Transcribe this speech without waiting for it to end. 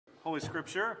Holy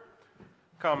Scripture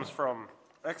comes from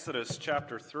Exodus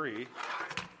chapter 3.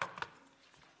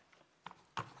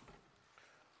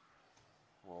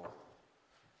 We'll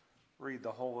read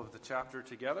the whole of the chapter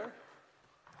together.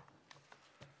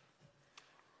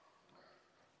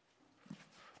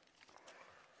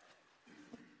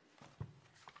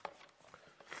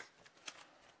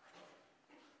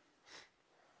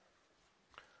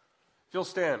 If you'll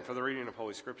stand for the reading of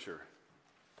Holy Scripture.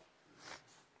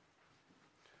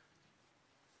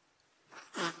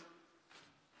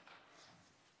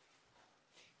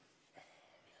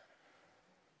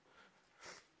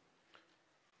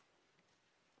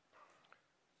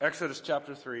 Exodus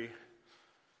chapter 3,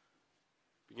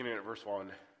 beginning at verse 1.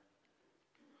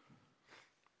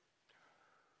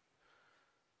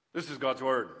 This is God's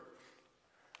word.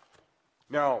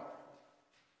 Now,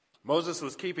 Moses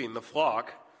was keeping the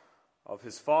flock of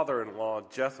his father-in-law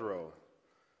Jethro,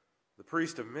 the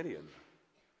priest of Midian.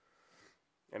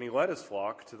 And he led his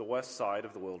flock to the west side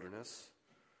of the wilderness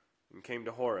and came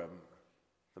to Horeb,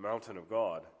 the mountain of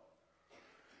God.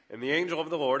 And the angel of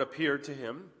the Lord appeared to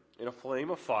him in a flame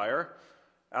of fire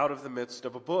out of the midst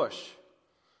of a bush.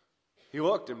 He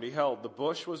looked and beheld the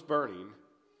bush was burning,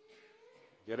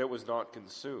 yet it was not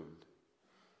consumed.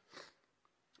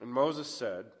 And Moses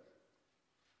said,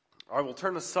 I will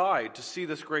turn aside to see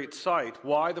this great sight,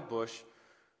 why the bush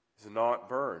is not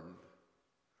burned.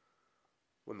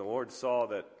 When the Lord saw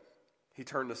that he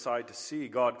turned aside to see,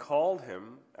 God called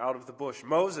him out of the bush,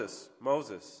 Moses,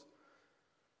 Moses.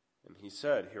 And he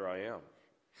said, Here I am.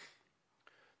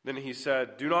 Then he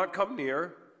said, Do not come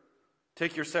near.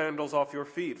 Take your sandals off your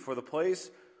feet, for the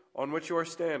place on which you are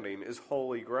standing is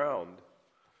holy ground.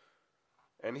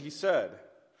 And he said,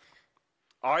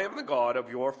 I am the God of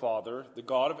your father, the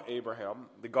God of Abraham,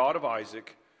 the God of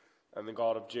Isaac, and the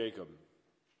God of Jacob.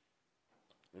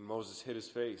 And Moses hid his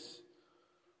face,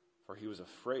 for he was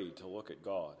afraid to look at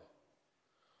God.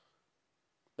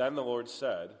 Then the Lord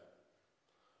said,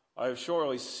 I have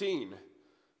surely seen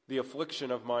the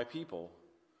affliction of my people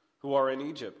who are in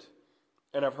Egypt,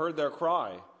 and have heard their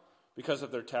cry because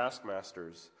of their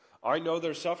taskmasters. I know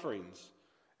their sufferings,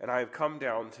 and I have come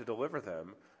down to deliver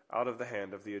them out of the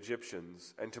hand of the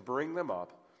Egyptians, and to bring them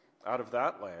up out of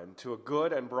that land to a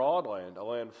good and broad land, a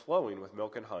land flowing with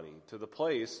milk and honey, to the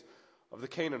place of the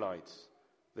Canaanites,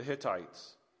 the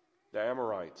Hittites, the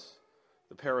Amorites,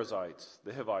 the Perizzites,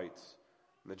 the Hivites,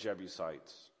 and the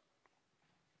Jebusites.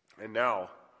 And now,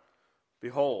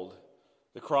 behold,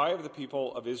 the cry of the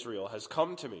people of Israel has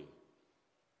come to me,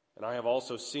 and I have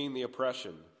also seen the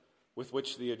oppression with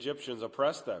which the Egyptians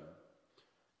oppress them.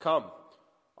 Come,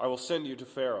 I will send you to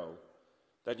Pharaoh,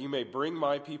 that you may bring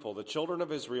my people, the children of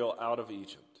Israel, out of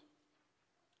Egypt.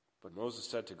 But Moses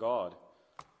said to God,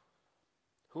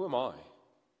 Who am I,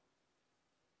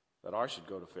 that I should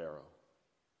go to Pharaoh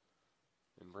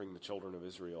and bring the children of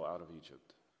Israel out of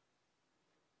Egypt?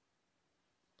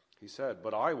 He said,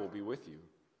 But I will be with you,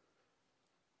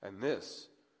 and this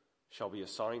shall be a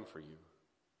sign for you,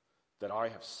 that I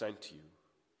have sent you.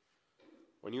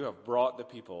 When you have brought the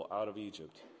people out of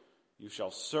Egypt, you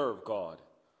shall serve God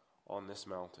on this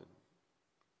mountain.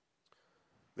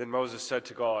 Then Moses said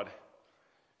to God,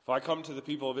 If I come to the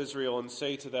people of Israel and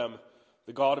say to them,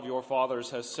 The God of your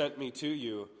fathers has sent me to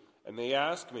you, and they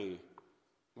ask me,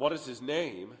 What is his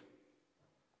name?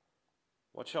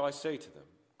 What shall I say to them?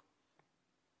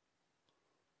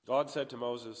 God said to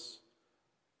Moses,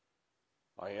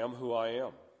 I am who I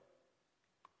am.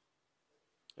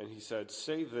 And he said,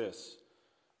 Say this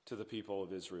to the people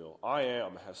of Israel, I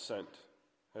am has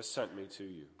sent me to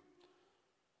you.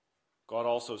 God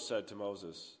also said to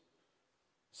Moses,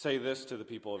 Say this to the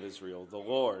people of Israel, the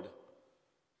Lord,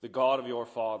 the God of your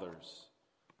fathers,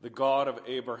 the God of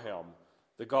Abraham,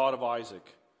 the God of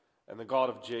Isaac, and the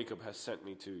God of Jacob has sent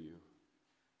me to you.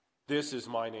 This is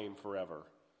my name forever,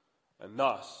 and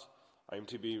thus I am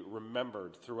to be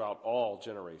remembered throughout all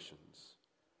generations.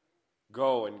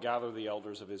 Go and gather the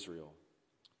elders of Israel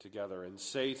together and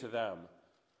say to them,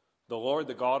 The Lord,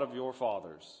 the God of your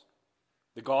fathers,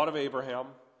 the God of Abraham,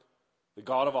 the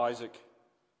God of Isaac,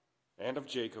 and of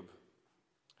Jacob,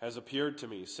 has appeared to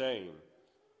me, saying,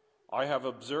 I have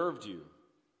observed you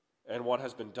and what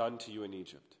has been done to you in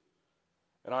Egypt.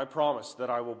 And I promise that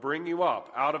I will bring you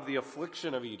up out of the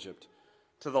affliction of Egypt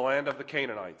to the land of the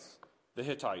Canaanites, the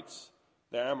Hittites,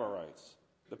 the Amorites,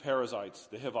 the Perizzites,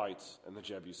 the Hivites, and the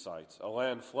Jebusites, a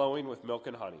land flowing with milk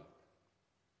and honey.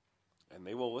 And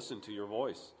they will listen to your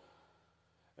voice.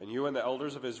 And you and the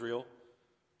elders of Israel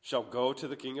shall go to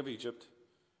the king of Egypt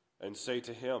and say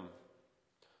to him,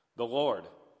 The Lord,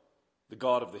 the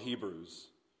God of the Hebrews,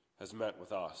 has met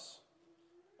with us.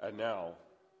 And now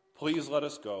please let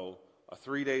us go a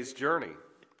 3 days journey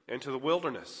into the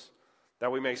wilderness,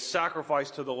 that we may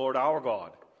sacrifice to the Lord our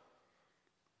God.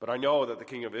 But I know that the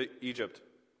king of Egypt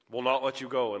will not let you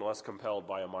go unless compelled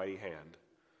by a mighty hand.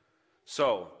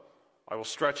 So I will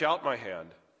stretch out my hand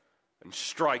and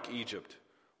strike Egypt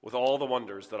with all the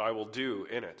wonders that I will do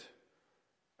in it.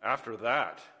 After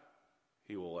that,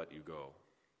 he will let you go.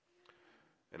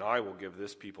 And I will give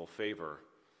this people favor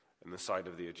in the sight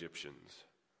of the Egyptians.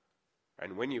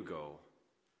 And when you go,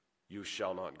 you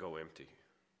shall not go empty.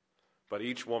 But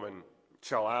each woman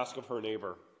shall ask of her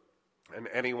neighbor, and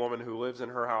any woman who lives in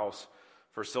her house,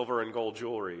 for silver and gold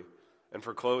jewelry, and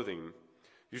for clothing.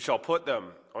 You shall put them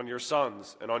on your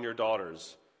sons and on your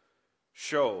daughters.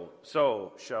 So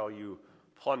shall you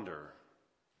plunder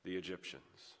the Egyptians.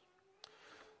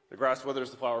 The grass withers,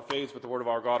 the flower fades, but the word of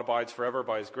our God abides forever.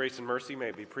 By his grace and mercy may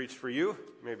it be preached for you.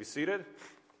 You may be seated.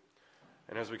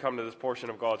 And as we come to this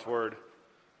portion of God's word,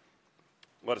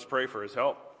 let us pray for his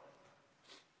help.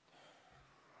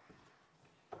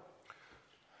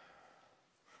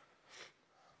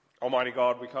 Almighty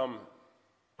God, we come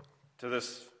to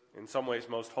this, in some ways,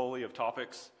 most holy of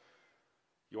topics,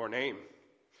 your name,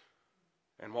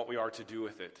 and what we are to do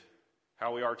with it,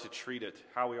 how we are to treat it,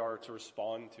 how we are to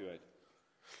respond to it.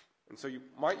 And so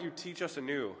might you teach us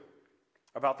anew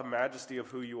about the majesty of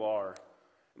who you are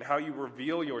and how you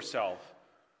reveal yourself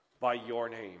by your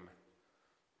name,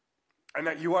 and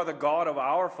that you are the God of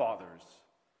our fathers,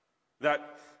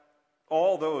 that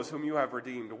all those whom you have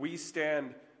redeemed, we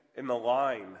stand in the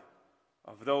line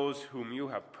of those whom you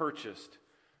have purchased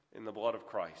in the blood of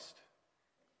Christ,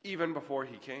 even before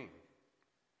he came.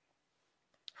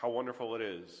 How wonderful it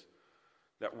is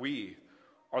that we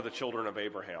are the children of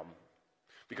Abraham,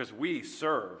 because we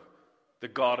serve the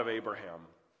God of Abraham,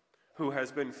 who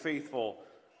has been faithful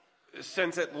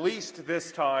since at least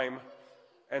this time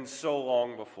and so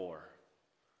long before.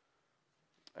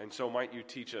 And so might you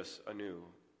teach us anew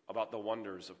about the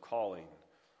wonders of calling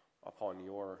upon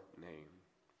your name.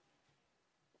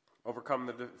 Overcome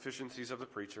the deficiencies of the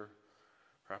preacher,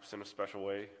 perhaps in a special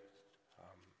way,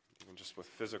 even just with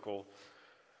physical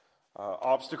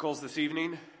obstacles this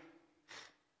evening.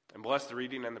 And bless the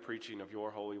reading and the preaching of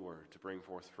your holy word to bring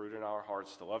forth fruit in our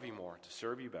hearts, to love you more, to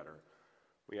serve you better.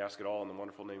 We ask it all in the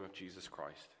wonderful name of Jesus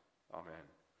Christ. Amen.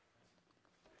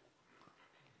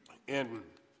 In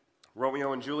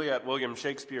Romeo and Juliet, William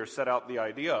Shakespeare set out the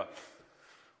idea,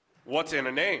 what's in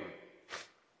a name?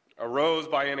 A rose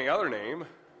by any other name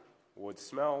would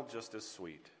smell just as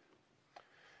sweet.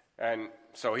 And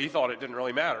so he thought it didn't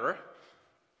really matter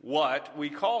what we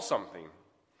call something,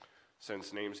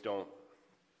 since names don't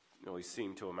really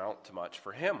seem to amount to much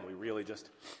for him. We really just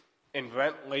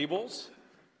invent labels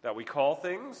that we call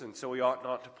things, and so we ought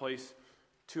not to place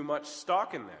too much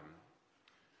stock in them.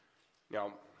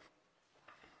 Now,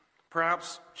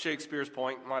 perhaps Shakespeare's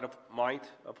point might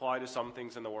apply to some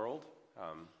things in the world.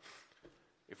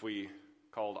 If we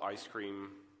called ice cream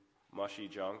mushy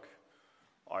junk,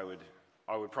 I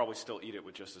would probably still eat it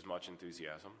with just as much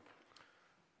enthusiasm.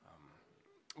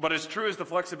 But as true as the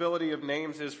flexibility of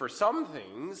names is for some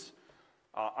things,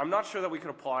 I'm not sure that we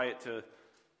could apply it to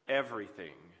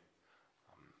everything.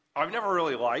 I've never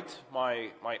really liked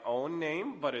my own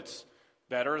name, but it's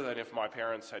better than if my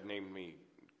parents had named me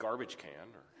Garbage Can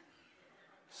or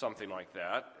something like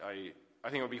that. I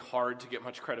think it would be hard to get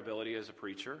much credibility as a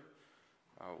preacher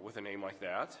with a name like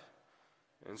that.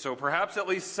 And so perhaps at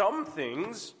least some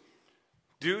things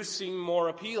do seem more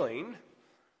appealing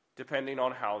depending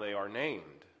on how they are named.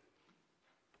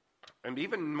 And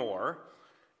even more,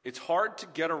 it's hard to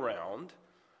get around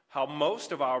how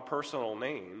most of our personal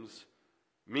names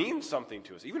mean something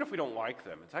to us. Even if we don't like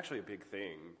them, it's actually a big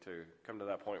thing to come to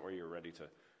that point where you're ready to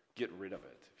get rid of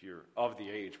it. If you're of the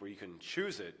age where you can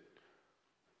choose it,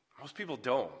 most people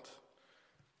don't.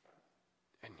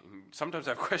 And sometimes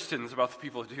I have questions about the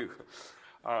people who do.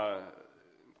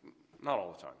 Not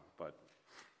all the time, but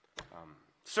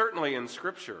certainly in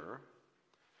Scripture,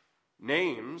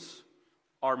 names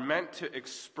are meant to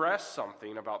express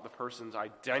something about the person's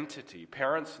identity.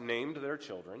 Parents named their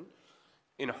children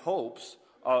in hopes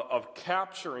of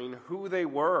capturing who they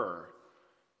were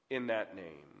in that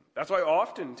name. That's why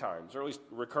oftentimes, or at least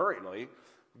recurringly,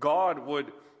 God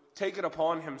would take it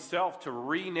upon himself to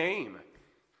rename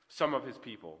some of his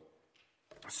people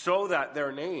so that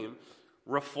their name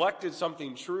reflected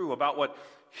something true about what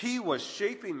he was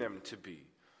shaping them to be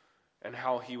and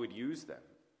how he would use them.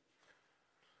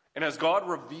 And as God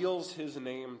reveals his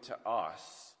name to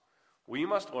us, we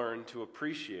must learn to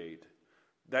appreciate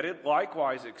that it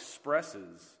likewise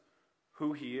expresses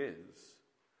who he is.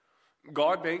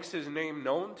 God makes his name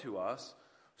known to us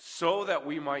so that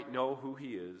we might know who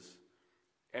he is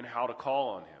and how to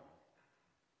call on him.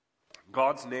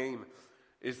 God's name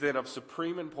is then of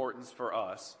supreme importance for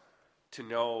us to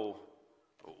know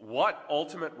what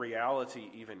ultimate reality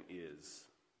even is.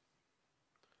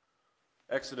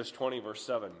 Exodus 20, verse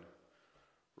 7,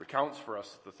 recounts for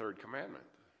us the third commandment.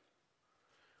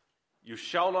 You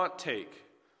shall not take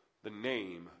the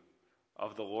name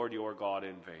of the Lord your God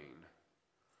in vain,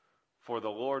 for the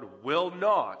Lord will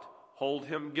not hold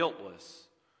him guiltless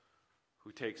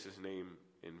who takes his name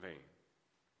in vain.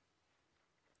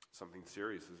 Something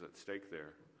serious is at stake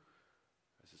there.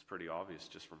 This is pretty obvious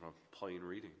just from a plain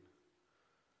reading.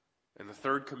 And the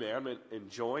third commandment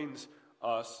enjoins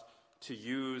us to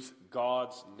use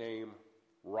God's name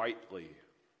rightly.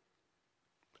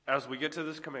 As we get to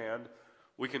this command,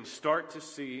 we can start to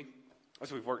see,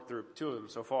 as we've worked through two of them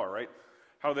so far, right,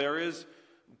 how there is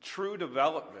true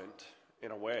development,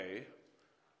 in a way,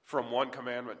 from one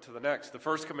commandment to the next. The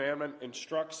first commandment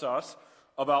instructs us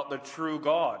about the true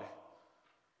God.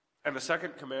 And the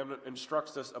second commandment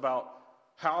instructs us about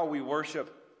how we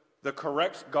worship the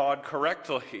correct God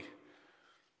correctly.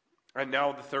 And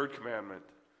now the third commandment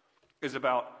is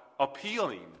about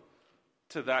appealing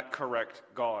to that correct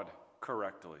God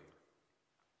correctly.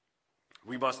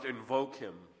 We must invoke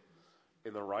him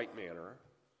in the right manner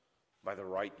by the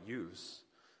right use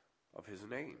of his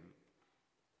name.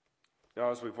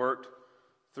 Now, as we've worked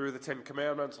through the Ten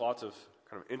Commandments, lots of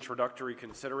kind of introductory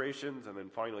considerations, and then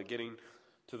finally getting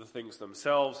to the things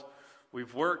themselves,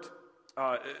 we've worked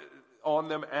on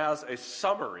them as a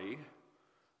summary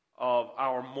of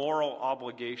our moral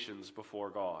obligations before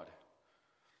God.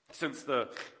 Since the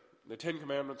Ten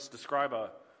Commandments describe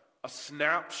a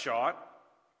snapshot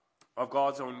of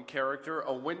God's own character,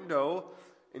 a window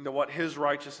into what his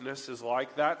righteousness is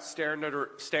like, that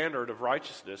standard of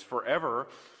righteousness forever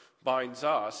binds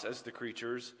us as the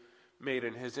creatures made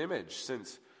in his image,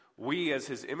 since we as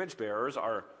his image bearers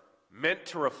are meant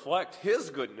to reflect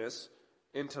his goodness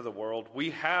into the world.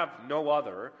 We have no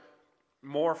other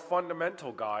more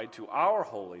fundamental guide to our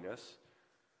holiness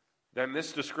than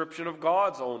this description of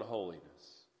God's own holiness.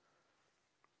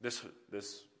 This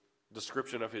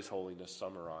description of his holiness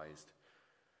summarized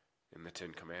in the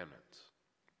Ten Commandments.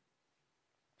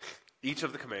 Each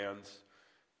of the commands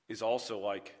is also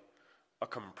like a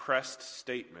compressed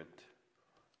statement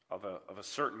of a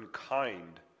certain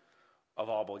kind of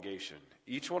obligation.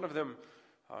 Each one of them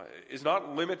is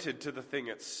not limited to the thing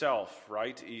itself,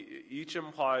 right? Each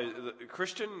implies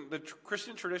the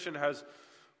Christian tradition has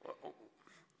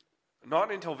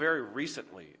not until very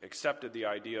recently accepted the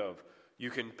idea of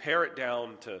you can pare it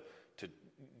down to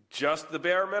just the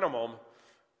bare minimum,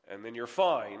 and then you're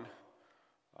fine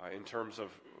in terms of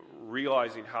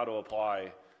realizing how to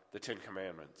apply the Ten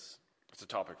Commandments. It's a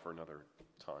topic for another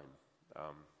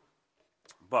time.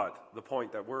 But the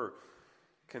point that we're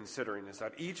considering is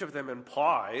that each of them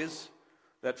implies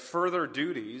that further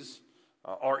duties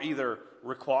are either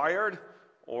required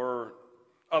or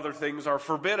other things are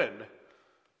forbidden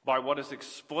by what is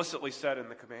explicitly said in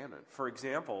the commandment. For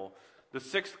example, the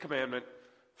sixth commandment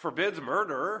forbids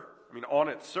murder, on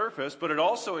its surface, but it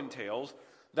also entails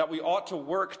that we ought to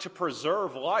work to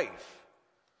preserve life.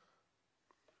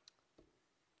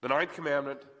 The ninth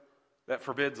commandment that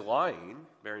forbids lying,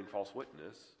 bearing false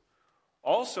witness,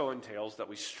 also entails that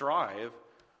we strive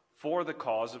for the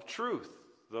cause of truth,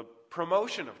 the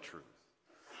promotion of truth.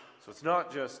 So it's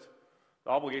not just,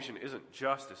 the obligation isn't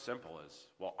just as simple as,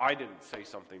 well, I didn't say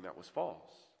something that was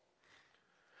false.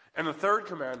 And the third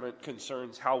commandment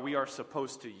concerns how we are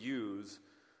supposed to use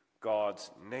God's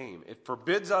name. It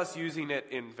forbids us using it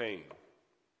in vain.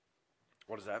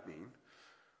 What does that mean?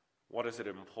 What does it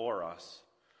implore us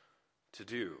to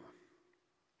do?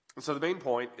 And so the main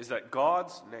point is that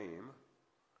God's name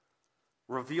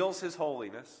reveals his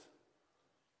holiness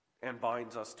and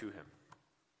binds us to him.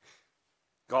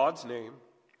 God's name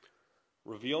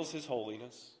reveals his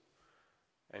holiness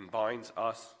and binds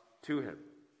us to him.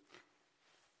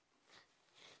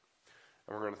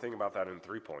 And we're going to think about that in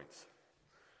 3 points: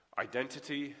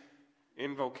 identity,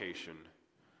 invocation,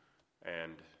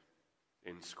 and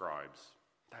inscribes.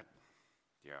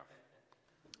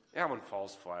 That one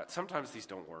falls flat. Sometimes these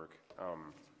don't work.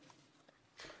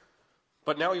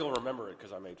 But now you'll remember it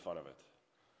because I made fun of it.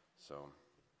 So,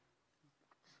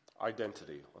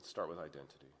 identity. Let's start with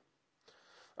identity.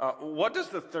 What does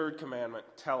the third commandment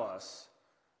tell us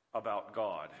about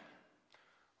God?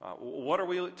 What are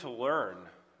we to learn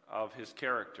of his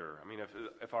character?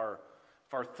 If our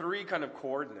three kind of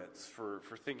coordinates for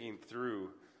thinking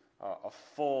through a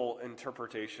full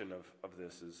interpretation of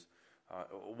this is,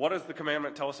 what does the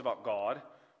commandment tell us about God?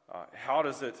 How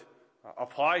does it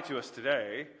apply to us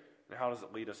today, and how does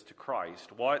it lead us to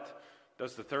Christ? What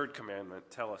does the third commandment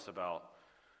tell us about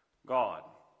God?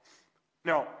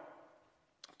 Now,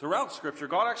 throughout Scripture,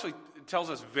 God actually tells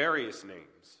us various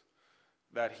names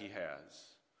that he has.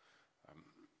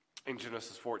 In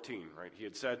Genesis 14, right, he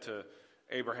had said to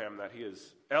Abraham that he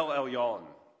is El Elyon,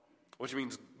 which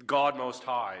means God Most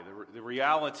High. The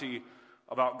reality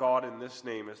about God in this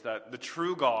name is that the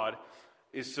true God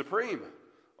is supreme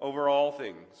over all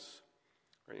things.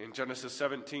 Right? In Genesis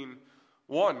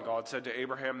 17:1, God said to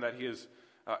Abraham that he is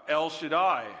El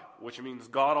Shaddai, which means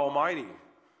God Almighty.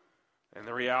 And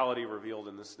the reality revealed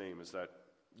in this name is that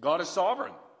God is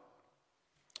sovereign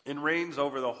and reigns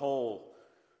over the whole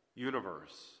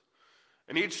universe.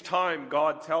 And each time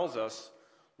God tells us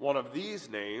one of these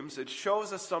names, it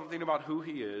shows us something about who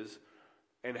he is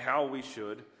and how we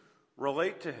should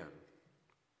relate to him.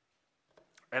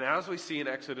 And as we see in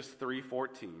Exodus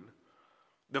 3:14,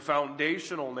 the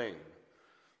foundational name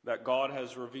that God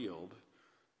has revealed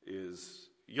is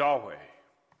Yahweh.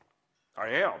 I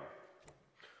am.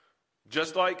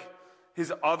 Just like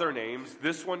his other names,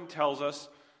 this one tells us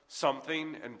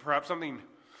something, and perhaps something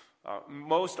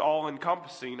most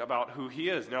all-encompassing about who he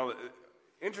is. Now, the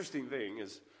interesting thing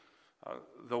is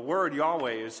the word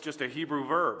Yahweh is just a Hebrew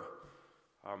verb.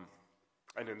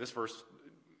 And in this verse,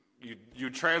 you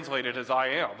translate it as I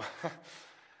am.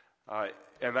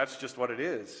 And that's just what it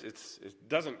is. It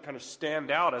doesn't kind of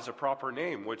stand out as a proper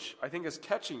name, which I think is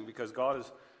catching because God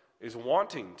is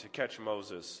wanting to catch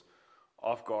Moses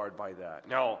off guard by that.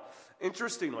 Now,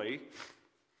 interestingly,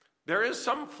 there is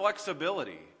some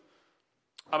flexibility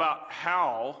about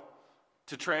how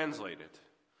to translate it.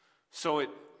 So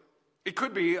it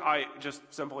could be just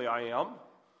simply I am.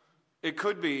 It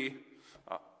could be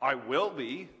I will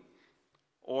be,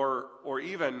 or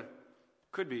even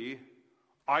could be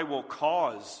I will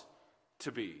cause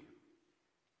to be.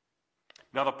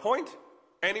 Now the point,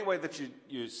 any way that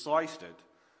you sliced it,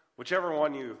 whichever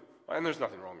one and there's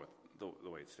nothing wrong with the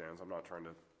way it stands. I'm not trying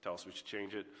to tell us we should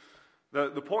change it.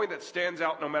 The point that stands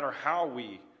out no matter how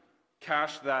we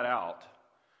cash that out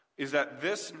is that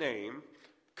this name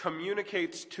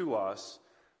communicates to us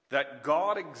that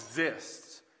God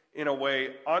exists in a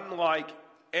way unlike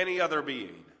any other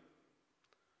being.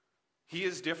 He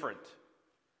is different.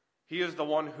 He is the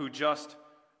one who just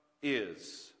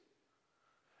is.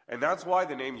 And that's why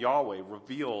the name Yahweh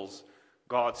reveals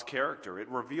God's character. It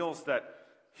reveals that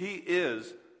he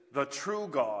is the true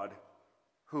God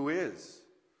who is.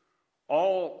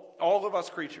 All of us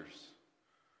creatures,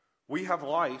 we have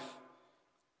life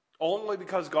only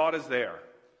because God is there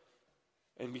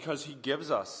and because he gives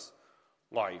us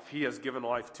life. He has given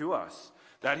life to us.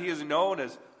 That he is known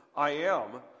as I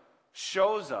am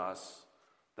shows us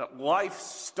that life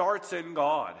starts in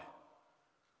God,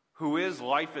 who is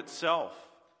life itself.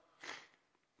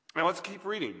 Now let's keep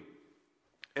reading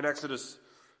in Exodus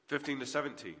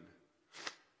 15-17.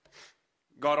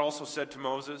 God also said to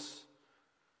Moses,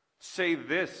 "Say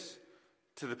this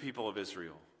to the people of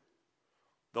Israel.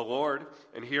 The Lord,"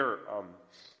 and here,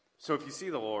 so if you see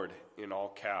the Lord in all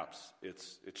caps,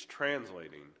 it's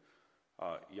translating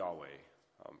Yahweh.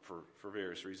 For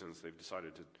various reasons, they've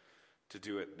decided to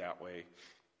do it that way.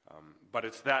 But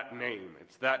it's that name,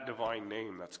 it's that divine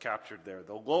name that's captured there.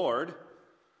 The Lord,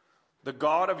 the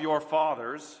God of your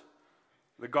fathers,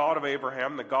 the God of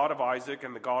Abraham, the God of Isaac,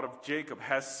 and the God of Jacob,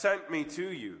 has sent me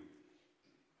to you.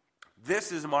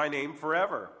 This is my name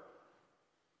forever,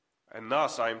 and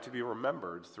thus I am to be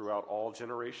remembered throughout all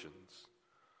generations.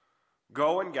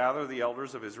 Go and gather the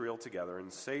elders of Israel together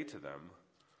and say to them,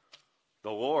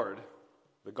 the Lord,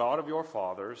 the God of your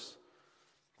fathers,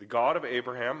 the God of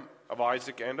Abraham, of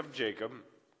Isaac, and of Jacob,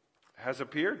 has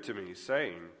appeared to me,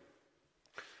 saying,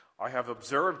 I have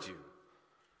observed you,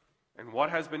 and what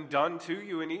has been done to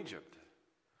you in Egypt.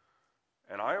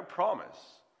 And I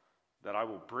promise that I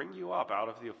will bring you up out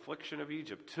of the affliction of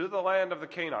Egypt to the land of the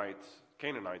Canaanites,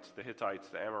 the Hittites,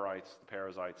 the Amorites, the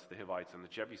Perizzites, the Hivites, and the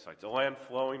Jebusites, a land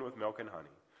flowing with milk and honey.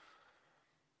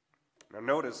 Now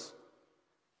notice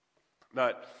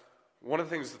that one of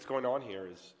the things that's going on here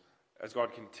is, as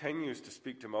God continues to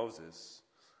speak to Moses,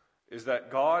 is that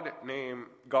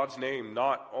God's name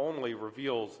not only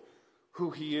reveals who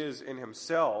he is in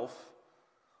himself,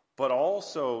 but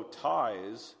also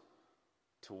ties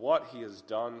to what he has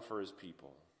done for his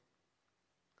people.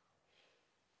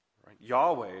 Right?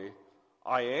 Yahweh,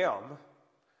 I am,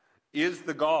 is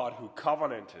the God who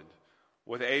covenanted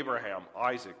with Abraham,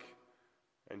 Isaac,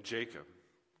 and Jacob.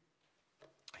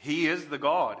 He is the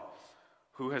God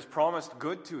who has promised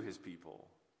good to his people.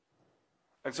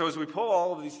 And so as we pull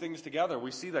all of these things together,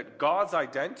 we see that God's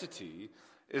identity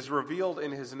is revealed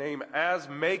in his name as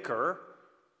Maker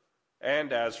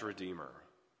and as Redeemer.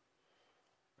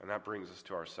 And that brings us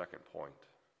to our second point.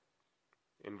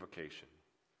 Invocation.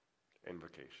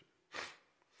 Invocation.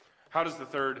 How does the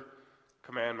third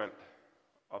commandment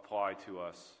apply to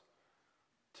us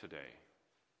today?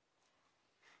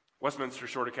 Westminster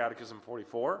Shorter Catechism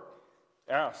 44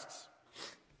 asks,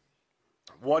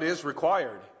 what is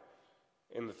required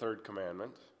in the third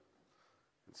commandment?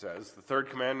 It says, the third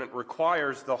commandment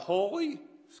requires the holy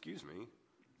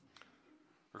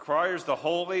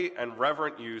and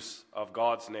reverent use of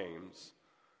God's names,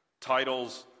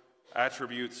 titles,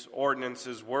 attributes,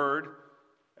 ordinances, word,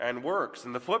 and works.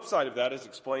 And the flip side of that is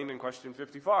explained in question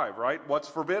 55, right? What's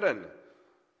forbidden?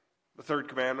 The third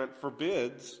commandment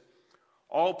forbids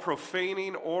all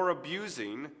profaning or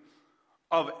abusing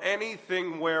of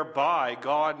anything whereby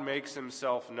God makes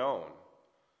himself known.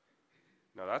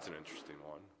 Now that's an interesting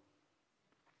one.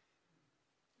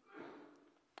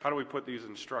 How do we put these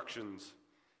instructions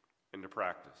into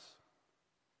practice?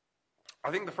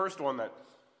 I think the first one that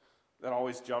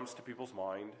always jumps to people's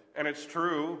mind, and it's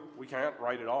true, we can't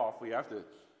write it off, we have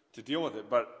to deal with it,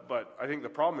 but I think the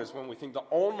problem is when we think the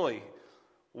only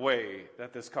way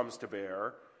that this comes to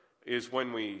bear is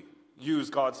when we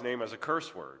use God's name as a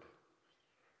curse word,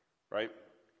 right?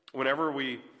 Whenever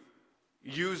we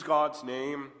use God's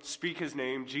name, speak his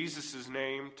name, Jesus'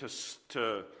 name,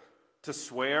 to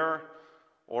swear,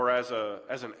 or as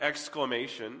an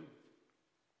exclamation,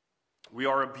 we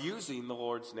are abusing the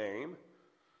Lord's name,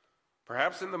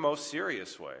 perhaps in the most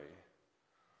serious way.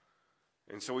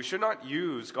 And so we should not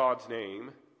use God's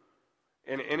name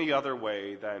in any other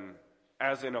way than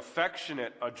as an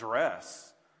affectionate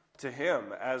address to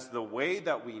him, as the way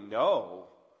that we know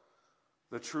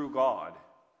the true God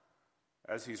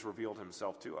as he's revealed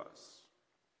himself to us.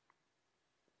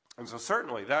 And so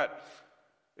certainly that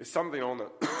is something on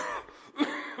the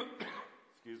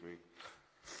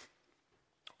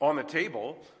on the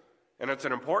table, and it's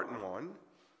an important one.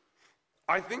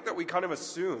 I think that we kind of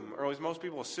assume, or at least most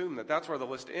people assume, that that's where the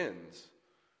list ends,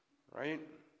 right?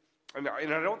 And I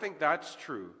don't think that's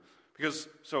true, because,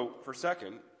 so for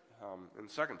in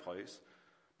second place,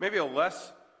 maybe a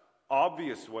less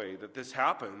obvious way that this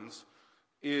happens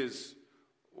is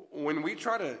when we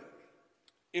try to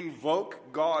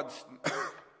invoke God's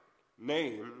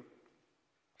name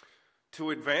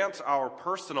to advance our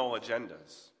personal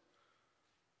agendas.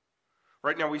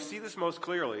 Right now, we see this most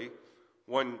clearly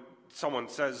when someone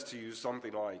says to you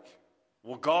something like,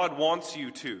 well, God wants you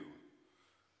to.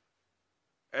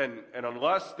 And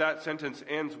unless that sentence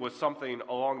ends with something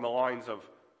along the lines of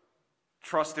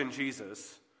trust in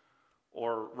Jesus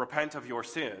or repent of your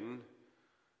sin,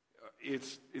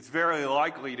 it's very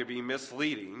likely to be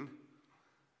misleading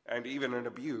and even an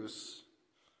abuse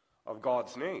of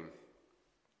God's name.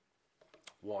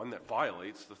 One that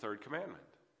violates the third commandment.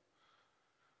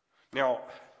 Now,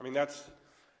 I mean,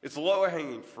 it's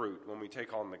low-hanging fruit when we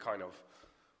take on the kind of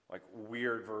like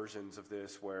weird versions of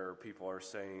this where people are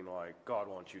saying like, God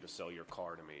wants you to sell your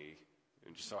car to me.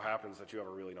 It just so happens that you have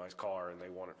a really nice car and they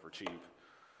want it for cheap.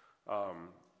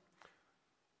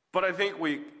 But I think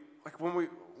when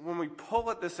we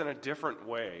pull at this in a different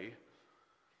way,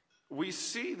 we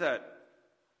see that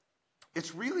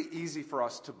it's really easy for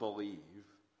us to believe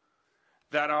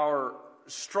that our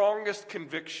strongest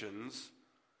convictions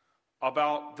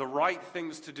about the right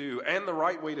things to do and the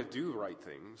right way to do right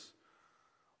things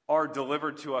are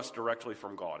delivered to us directly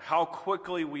from God. How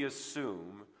quickly we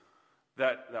assume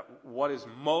that what is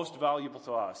most valuable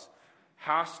to us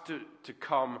has to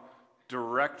come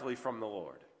directly from the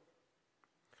Lord.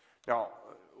 Now,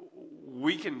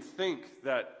 we can think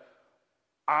that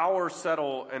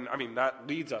that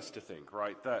leads us to think,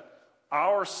 right, that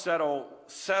our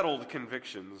settled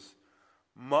convictions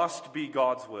must be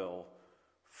God's will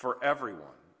for everyone.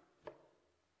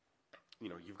 You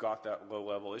know, you've got that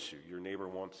low-level issue. Your neighbor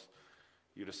wants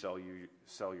you to sell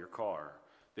your car.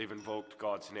 They've invoked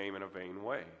God's name in a vain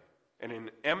way, in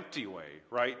an empty way,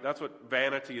 right? That's what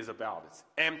vanity is about. It's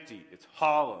empty. It's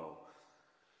hollow,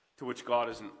 to which God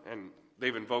isn't, and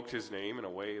they've invoked his name in a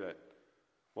way that,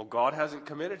 well, God hasn't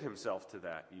committed himself to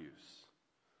that use.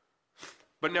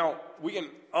 But now, we can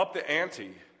up the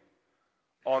ante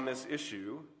on this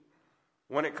issue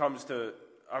when it comes to,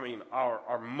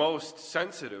 our most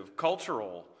sensitive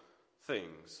cultural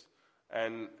things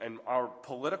and our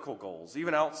political goals,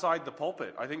 even outside the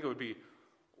pulpit. I think it would be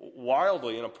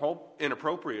wildly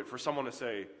inappropriate for someone to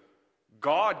say,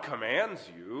 God commands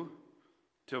you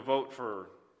to vote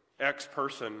for X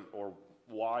person or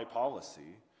Y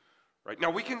policy. Right?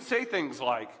 Now, we can say things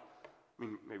like,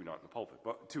 maybe not in the pulpit,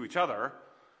 but to each other,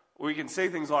 We can say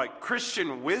things like,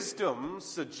 Christian wisdom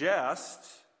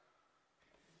suggests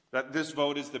that this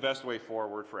vote is the best way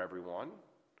forward for everyone.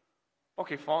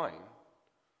 Okay, fine.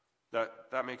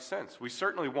 That makes sense. We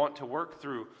certainly want to work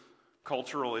through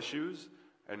cultural issues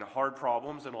and hard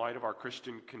problems in light of our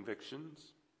Christian convictions.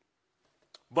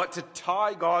 But to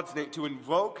tie God's name, to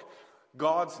invoke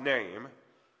God's name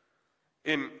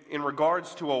in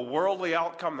regards to a worldly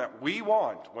outcome that we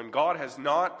want when God has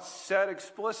not said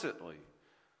explicitly,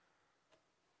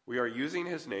 we are using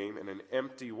his name in an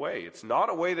empty way. It's not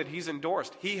a way that he's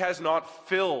endorsed. He has not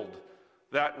filled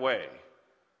that way.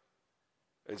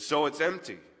 And so it's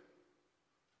empty.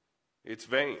 It's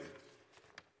vain.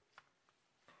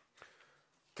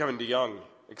 Kevin DeYoung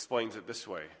explains it this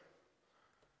way.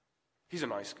 He's a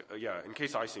nice guy. Yeah, in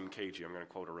case I seem cagey, I'm going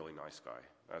to quote a really nice guy.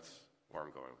 That's where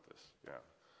I'm going with this.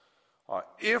 Yeah.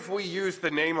 If we use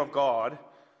the name of God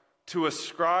to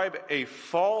ascribe a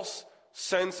false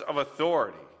sense of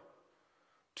authority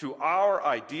to our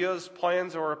ideas,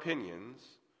 plans, or opinions,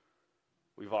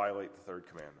 we violate the third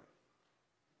commandment.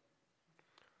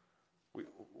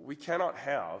 We cannot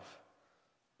have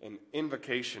an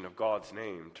invocation of God's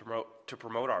name to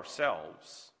promote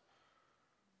ourselves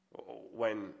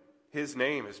when his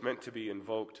name is meant to be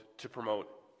invoked to promote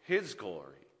his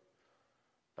glory,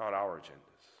 not our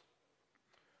agendas.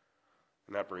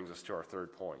 And that brings us to our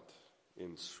third point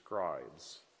in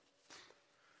scribes.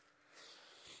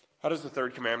 How does the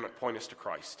third commandment point us to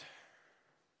Christ?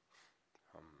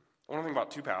 I want to think about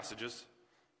two passages.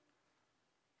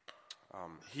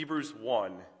 Hebrews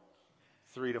 1,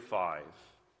 3-5.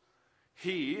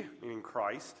 He, meaning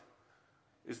Christ,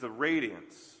 is the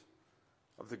radiance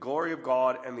of the glory of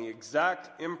God and the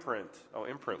exact imprint. Oh,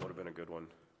 imprint would have been a good one.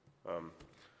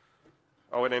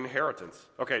 An inheritance.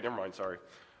 Okay, never mind, sorry.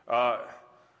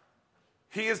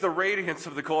 He is the radiance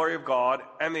of the glory of God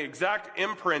and the exact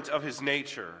imprint of his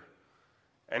nature.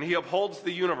 And he upholds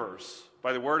the universe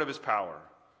by the word of his power.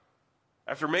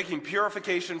 After making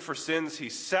purification for sins, he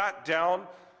sat down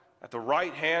at the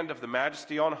right hand of the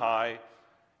Majesty on high,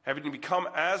 having become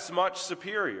as much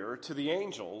superior to the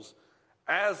angels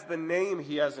as the name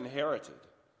he has inherited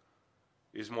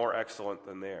is more excellent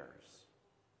than theirs.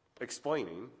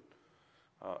 Explaining,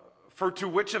 for to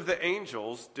which of the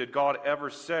angels did God ever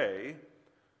say,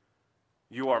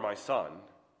 "You are my son,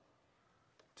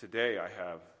 today I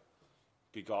have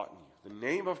begotten you"? The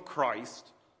name of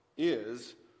Christ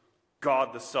is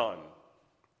God the Son,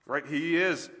 right? He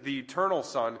is the eternal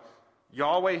Son,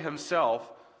 Yahweh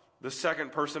himself, the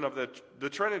second person of the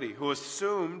Trinity, who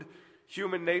assumed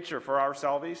human nature for our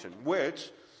salvation,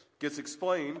 which gets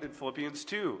explained in Philippians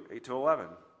 2, 8-11.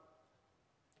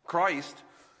 Christ,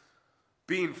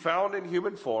 being found in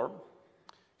human form,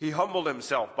 he humbled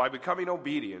himself by becoming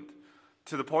obedient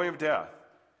to the point of death,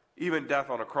 even death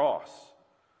on a cross.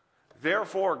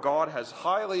 Therefore, God has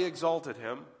highly exalted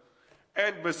him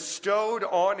and bestowed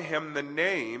on him the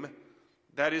name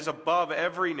that is above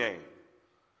every name,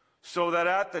 so that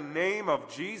at the name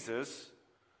of Jesus,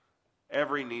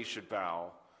 every knee should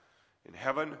bow in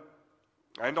heaven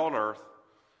and on earth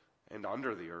and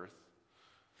under the earth,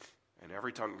 and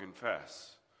every tongue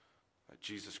confess that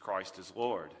Jesus Christ is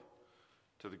Lord,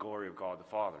 to the glory of God the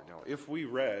Father. Now, if we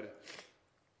read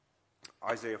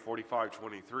Isaiah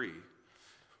 45:23,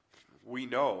 we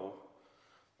know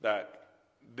that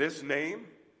this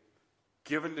name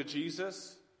given to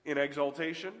Jesus in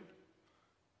exaltation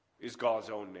is God's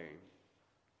own name.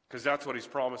 Because that's what he's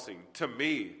promising. To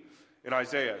me, in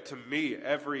Isaiah, to me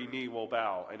every knee will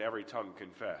bow and every tongue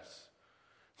confess.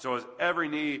 So as every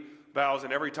knee bows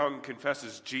and every tongue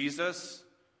confesses Jesus,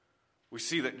 we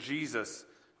see that Jesus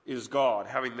is God,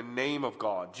 having the name of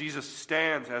God. Jesus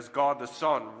stands as God the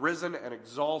Son, risen and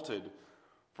exalted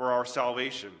for our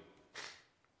salvation.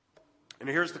 And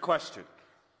here's the question.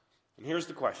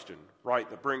 Right,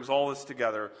 that brings all this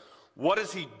together. What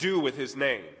does he do with his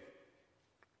name?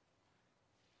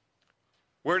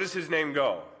 Where does his name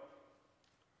go?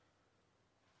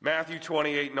 Matthew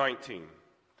 28:19.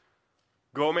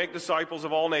 Go make disciples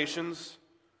of all nations,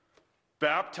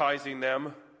 baptizing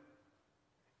them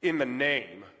in the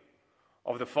name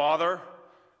of the Father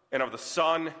and of the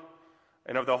Son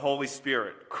and of the Holy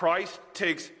Spirit. Christ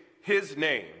takes his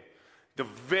name, the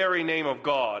very name of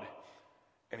God,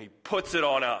 and he puts it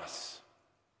on us.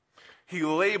 He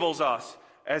labels us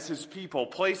as his people,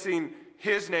 placing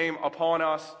his name upon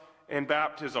us in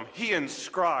baptism. He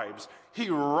inscribes, he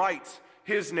writes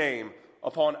his name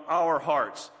upon our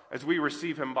hearts as we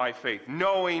receive him by faith,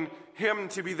 knowing him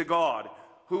to be the God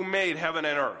who made heaven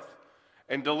and earth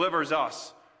and delivers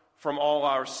us from all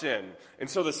our sin. And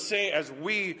so as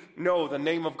we know the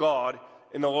name of God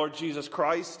in the Lord Jesus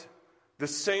Christ, the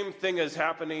same thing is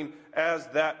happening as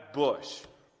that bush.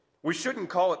 We shouldn't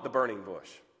call it the burning bush,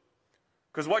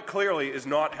 because what clearly is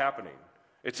not happening?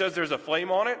 It says there's a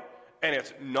flame on it, and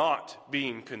it's not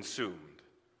being consumed.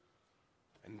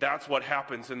 And that's what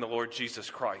happens in the Lord Jesus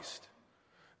Christ.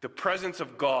 The presence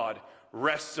of God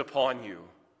rests upon you,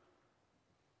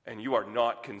 and you are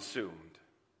not consumed,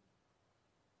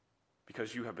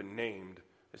 because you have been named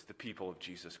as the people of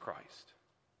Jesus Christ.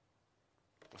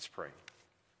 Let's pray.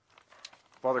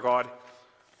 Father God,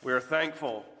 we are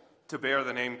thankful to bear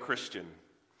the name Christian,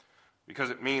 because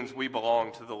it means we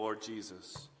belong to the Lord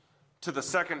Jesus, to the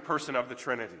second person of the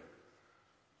Trinity,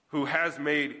 who has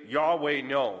made Yahweh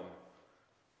known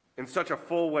in such a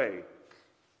full way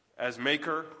as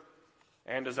Maker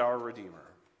and as our Redeemer.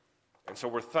 And so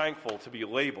we're thankful to be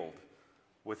labeled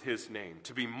with his name,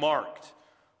 to be marked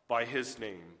by his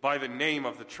name, by the name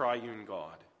of the triune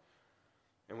God.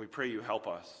 And we pray you help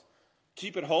us.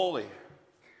 Keep it holy,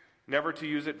 never to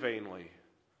use it vainly,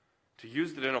 to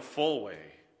use it in a full way,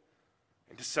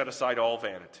 and to set aside all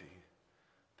vanity,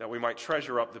 that we might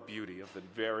treasure up the beauty of the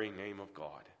very name of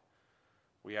God.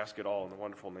 We ask it all in the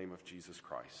wonderful name of Jesus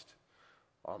Christ.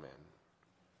 Amen.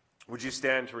 Would you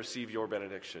stand to receive your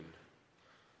benediction?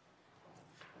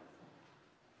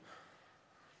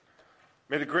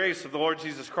 May the grace of the Lord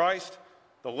Jesus Christ,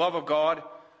 the love of God,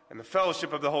 and the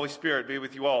fellowship of the Holy Spirit be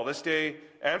with you all this day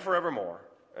and forevermore.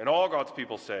 And all God's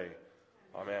people say,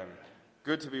 Amen.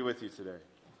 Good to be with you today.